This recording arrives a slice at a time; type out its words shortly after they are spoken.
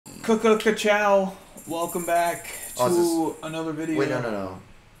Ciao. Welcome back to another video. Wait, no.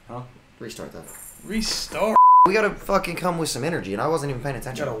 Huh? Restart that. Restart? We gotta fucking come with some energy, and I wasn't even paying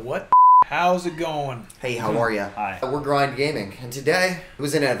attention. Gotta what? How's it going? Hey, how are ya? Hi. We're Grind Gaming, and today it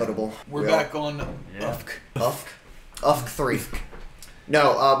was inevitable. We're back on Ufk 3.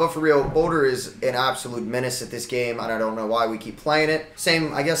 No, but for real, Boulder is an absolute menace at this game, and I don't know why we keep playing it.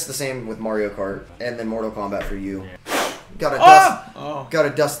 I guess the same with Mario Kart, and then Mortal Kombat for you. Gotta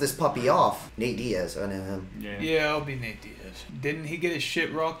dust this puppy off. Nate Diaz, I know him. Yeah, I'll be Nate Diaz. Didn't he get his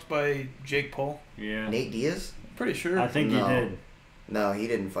shit rocked by Jake Paul? Yeah. Nate Diaz? Pretty sure. I think he did. No, he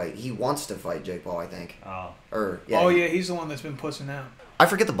didn't fight. He wants to fight Jake Paul, I think. Oh. Yeah. Oh, yeah, he's the one that's been pussing out. I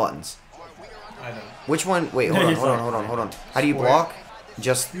forget the buttons. I know. Which one? Wait, hold on. How do you block?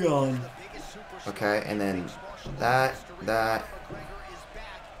 Just... Okay, and then that.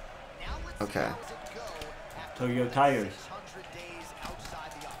 Okay. Tokyo tires.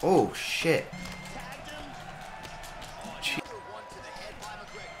 Oh, shit.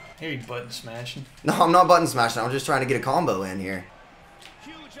 Here you button smashing. No, I'm not button smashing. I'm just trying to get a combo in here.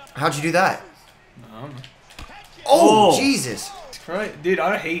 How'd you do that? I don't know. Oh, Jesus. Right. Dude,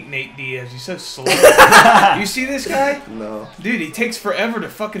 I hate Nate Diaz. He's so slow. You see this guy? No. Dude, he takes forever to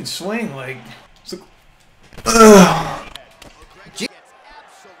fucking swing. Like,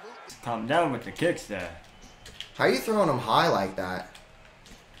 Calm down with the kicks there. How are you throwing them high like that?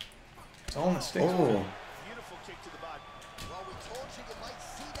 it's all in the sticks. Oh.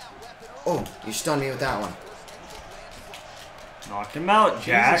 Oh, you stunned me with that one. Knock him out,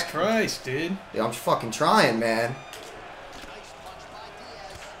 Jack. Jesus Christ, dude. Yeah, I'm fucking trying, man.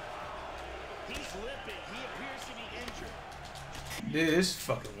 Dude, this is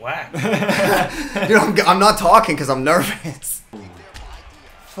fucking whack. Dude, I'm not talking because I'm nervous.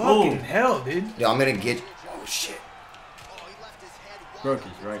 Fucking hell, dude. Yeah, I'm gonna get... Oh, shit. Broke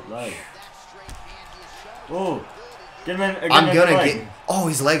his right leg. Oh. Get him in. I'm gonna get... Oh,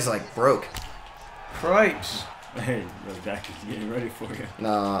 his leg's like broke. Cripes. Hey, Jack is getting ready for you.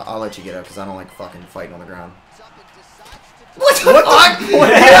 Nah, I'll let you get up because I don't like fucking fighting on the ground. What the fuck?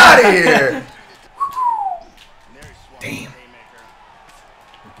 Get out of here! Damn.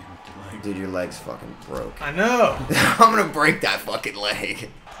 Dude, your leg's fucking broke. I know. I'm gonna break that fucking leg.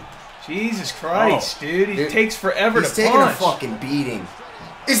 Jesus Christ, dude. He takes forever to punch. He's taking a fucking beating.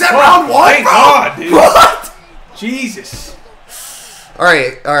 Is that round one, Thank bro? God, dude. What? Jesus.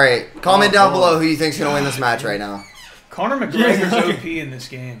 Alright. Comment down below who you think's gonna win this match right now. Conor McGregor's OP in this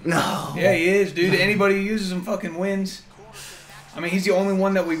game. No. Yeah, he is, dude. Anybody who uses him fucking wins. I mean, he's the only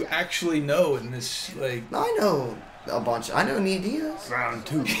one that we actually know in this, like... No, I know a bunch. I know Nate Diaz. Round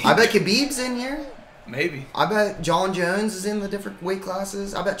 2. I bet Khabib's in here. Maybe. I bet John Jones is in the different weight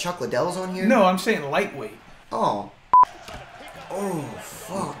classes. I bet Chuck Liddell's on here. No, I'm saying lightweight. Oh. Oh,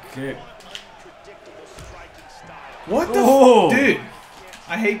 fuck. Kick. What the dude,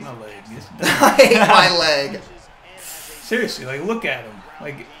 I hate my leg. I hate my leg. Seriously, like, look at him.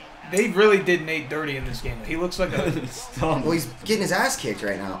 Like, they really did Nate dirty in this game. He looks like a... Well, he's getting his ass kicked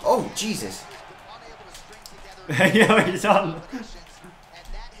right now. Oh, Jesus. Yo, he's on.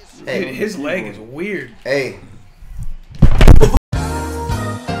 Hey, dude, his leg is weird. Hey.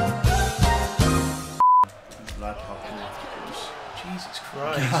 Jesus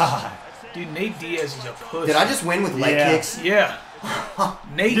Christ. God. Dude, Nate Diaz is a pussy. Did I just win with leg kicks? Yeah.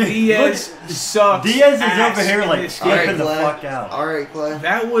 Nate Diaz sucks. Diaz is over here like Alright, the fuck out. Alright, Clay.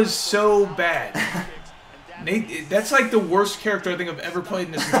 That was so bad. Nate, that's like the worst character I think I've ever played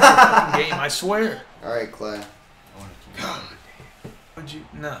in this entire fucking game, I swear. Alright, Clay. God. Would you?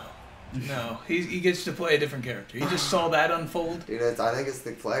 No. No. He gets to play a different character. He just saw that unfold. Dude, I think it's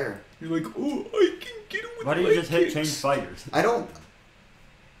the player. You're like, oh, I can get him with Why do you just hit change fighters? I don't...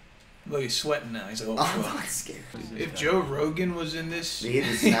 Look, he's sweating now. He's like, oh, I'm fuck. not scared. If Joe Rogan was in this, He'd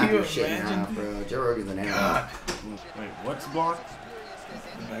snap you your shit in imagine? half, bro. Joe Rogan's an animal. God. Wait, what's blocked?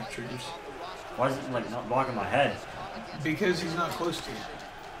 The back triggers. Why is it like not blocking my head? Because he's not close to you.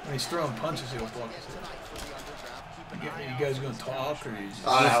 When he's throwing punches, he'll block his head. Like, are you guys gonna talk or are you just...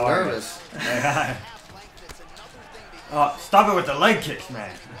 I'm nervous. Oh, stop it with the leg kicks,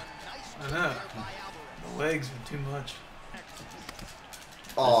 man. I know. The legs are too much.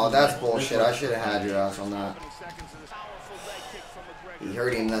 Oh, that's bullshit. I should have had your ass on that. He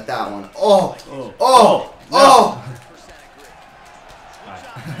hurt him at that one. Oh! Oh! Oh!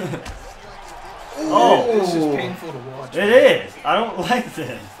 Oh! This is painful to watch. It is. I don't like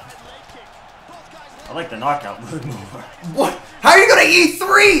this. I like the knockout mode more. What? How are you gonna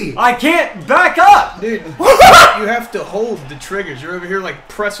E3? I can't back up! Dude, you have to hold the triggers. You're over here like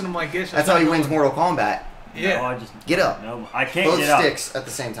pressing them like this. That's how he wins Mortal Kombat. Yeah. No, I just Get up. No, I can't Both get up. sticks at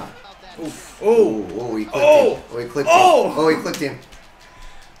the same time. Oof. Oh, Oh. he clipped Oh. him. Oh, he clipped Oh. him. Oh, he clipped him.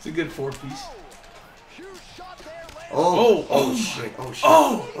 It's a good 4-piece. Oh, Oh. oh shit. Oh shit.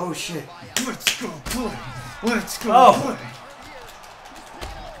 Oh. Oh shit. Let's go play. Let's go Oh. play.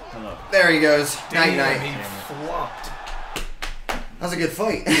 Hello. There he goes. Night Damn, night. he flopped. That was a good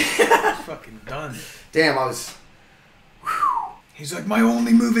fight. Fucking done. Damn, I was. He's like, my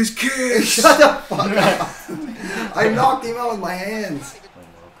only move is kick. Shut the fuck up. I knocked him out with my hands.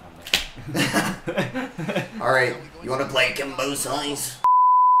 Alright, you want to play Kimbo Size?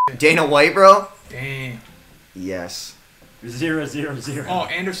 Dana White, bro? Damn. Yes. 0-0-0. Oh,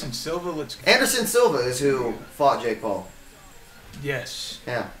 Anderson Silva, let's go. Anderson Silva is who fought Jake Paul. Yes.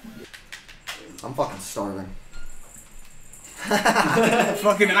 Yeah. I'm fucking starving.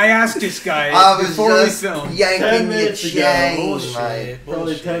 Fucking, I asked this guy I was before we just filmed. 10 yanking your minutes ago. chain, Bullshit. mate. Probably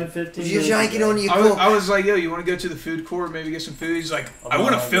Bullshit. 10, 15 You're minutes yanking ago. on your I was, coke. I was like, yo, you want to go to the food court, maybe get some food? He's like, I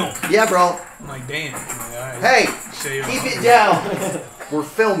want to film. Yeah, bro. I'm like, damn. I'm like, all right. Hey, Say you're keep it hungry. down. We're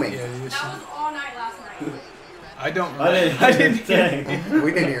filming. Yeah, you That was all night last night. I don't I didn't. I didn't.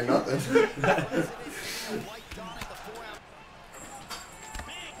 We didn't hear nothing.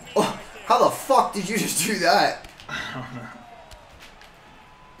 Oh, how the fuck did you just do that?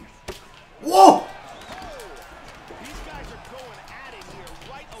 Whoa!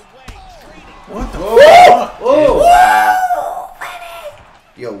 What the Whoa! fuck? Oh!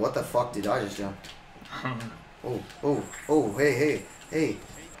 Yo, what the fuck did I just jump? Oh, oh, oh, hey, hey, hey.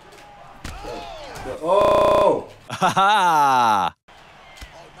 Oh! Ha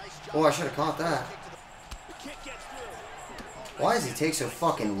Oh, I should have caught that. Why does he take so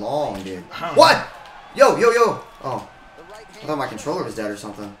fucking long, dude? What? Yo, yo, yo! Oh. I thought my controller was dead or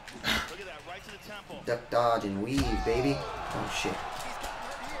something. Duck, dodge, and weave, baby. Oh, shit.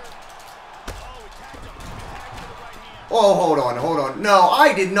 Oh, hold on, hold on. No,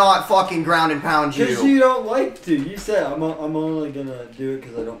 I did not fucking ground and pound Because you. you don't like to. You said I'm only gonna do it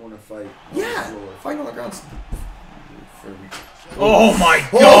because I don't want to fight. on the Yeah, floor. fight on the ground. Oh my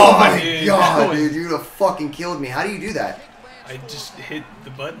Oh god, my dude. god, That was- dude, you'd have fucking killed me. How do you do that? I just hit the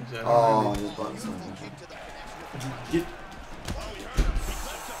buttons. I don't Oh, know. your buttons. Get-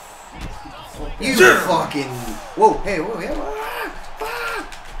 You fucking. Whoa, hey, whoa, yeah.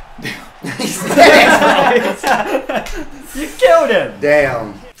 He's dead. You killed him.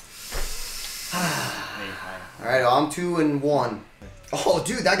 Damn. Alright, I'm 2-1. Oh,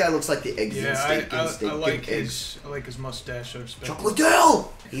 dude, that guy looks like the eggs and Yeah, steak and I steak. like eggs. his mustache. I respect it. Chocolate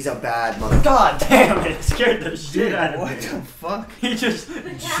Dell! He's a bad mother. God damn it! It scared the shit Dude, out of what me. the fuck? He just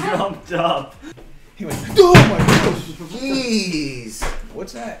jumped up. He went, oh my gosh. Jeez.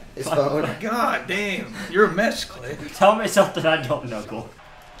 What's that? His phone. God damn. You're a mess, Clay. Tell me something I don't know, Cole.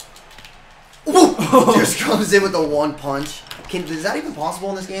 Ooh, just comes in with the one punch. Is that even possible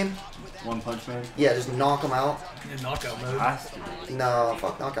in this game? One Punch Man. Yeah, just knock him out. In knockout mode. Has to. No,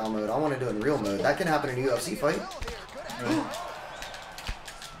 fuck knockout mode. I want to do it in real mode. That can happen in a UFC fight.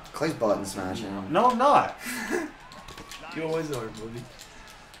 Clay's button smashing. No, I'm not. You always are, buddy.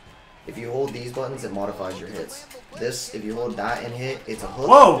 If you hold these buttons, it modifies your hits. This, if you hold that and hit, it's a hook.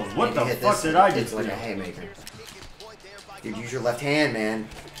 Whoa, what If the you hit fuck this, did I It's just like do? a haymaker. Dude, use your left hand, man.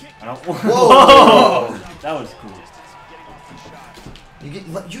 I don't. Whoa! That was cool. You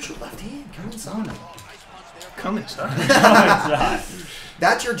use your left hand. Come inside. Come inside. Oh,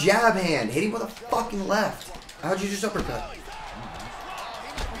 That's your jab hand. Hit him with a fucking left. How'd you just uppercut?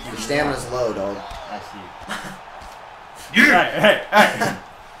 Your stamina's low, dog. I see. Hey. That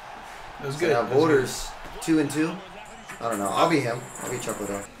was So good. now That was Borders 2-2. I don't know. I'll be him. I'll be Chocolate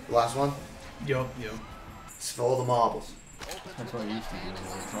Dog. Last one. good. Yo. Swallow the marbles. That's what I used to do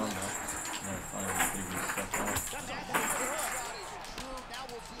all the time, though. Never finally figured stuff out.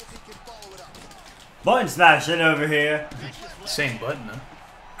 Button smashing over here. Same button,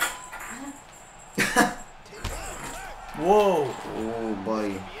 huh? Whoa. Oh,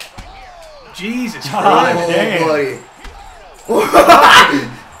 buddy. Jesus God Christ. damn. Oh, buddy.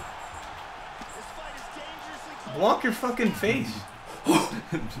 Block your fucking face.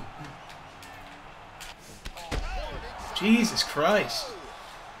 Jesus Christ.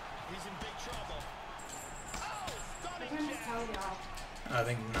 I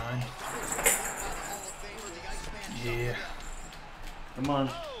think 9. Yeah. Come on.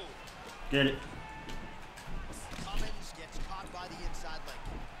 Get it.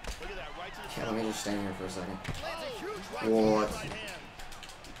 Yeah, let me just stand here for a second. What?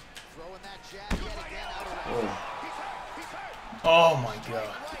 Oh. Oh my god.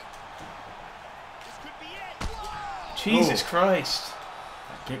 Jesus Christ.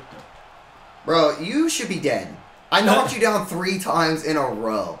 I kicked him. Bro, you should be dead. I knocked you down 3 times in a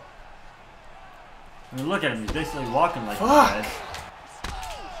row. I mean, look at him. He's basically walking like Fuck. that.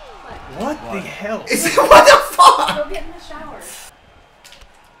 What the hell? What the fuck? Go get in the shower.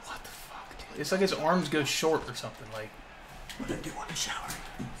 What the fuck, dude? It's like his arms go short or something. Like, What do I do in the shower?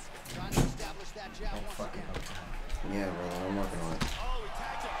 oh fucking hell. Yeah, bro, I'm working on it.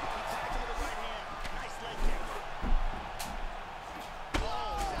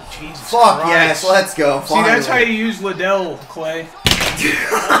 Jesus Fuck Christ. yes, let's go. See, that's how Finally. you use Liddell, Clay.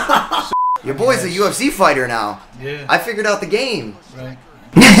 Your boy's a UFC fighter now. Yeah. I figured out the game. Right.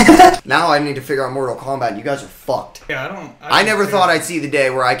 Now I need to figure out Mortal Kombat. You guys are fucked. Yeah, I never thought I'd see the day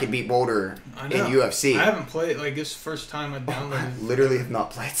where I could beat Boulder in UFC. I haven't played, like, this is the first time I downloaded. Literally have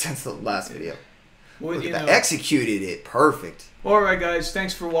not played since the last video. Well, Look you at know. that. Executed it. Perfect. Alright, guys,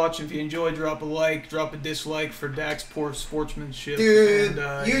 thanks for watching. If you enjoyed, drop a like, drop a dislike for Dak's poor sportsmanship. Dude,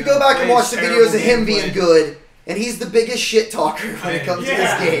 And, you know, go back and Clay's watch the terrible videos of him being gameplay. good, and he's the biggest shit talker when it comes to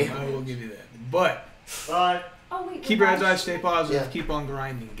this game. I will give you that. But Bye. Oh, wait. keep your heads high, stay positive, Yeah. keep on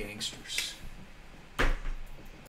grinding, gangsters.